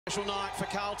Special night for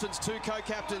Carlton's two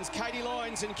co-captains, Katie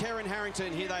Loynes and Kerryn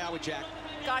Harrington. Here they are with Jack.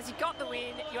 Guys, you got the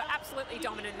win. You were absolutely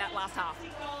dominant in that last half.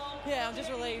 Yeah, I'm just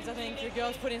relieved. I think the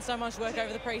girls put in so much work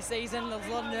over the pre-season. There was a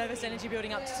lot of nervous energy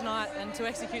building up to tonight, and to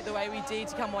execute the way we did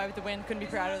to come away with the win, couldn't be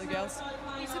prouder of the girls.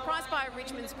 Were you surprised by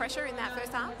Richmond's pressure in that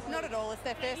first half? Not at all. It's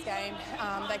their first game.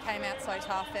 They came out so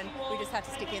tough, and we just had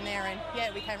to stick in there, and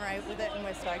yeah, we came away with it, and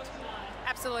we're stoked.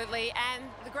 Absolutely, and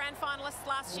the grand finalists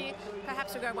last year,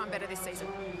 perhaps we'll go one better this season.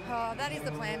 Oh, that is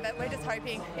the plan, but we're just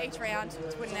hoping each round to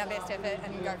put in our best effort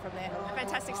and go from there. A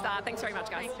fantastic start. Thanks very much,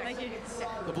 guys. Thank you.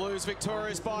 The Blues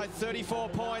victorious by 34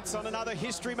 points on another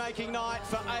history-making night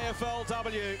for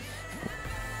AFLW.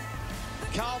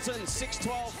 Carlton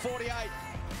 6-12-48,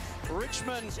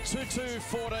 Richmond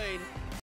 2-2-14.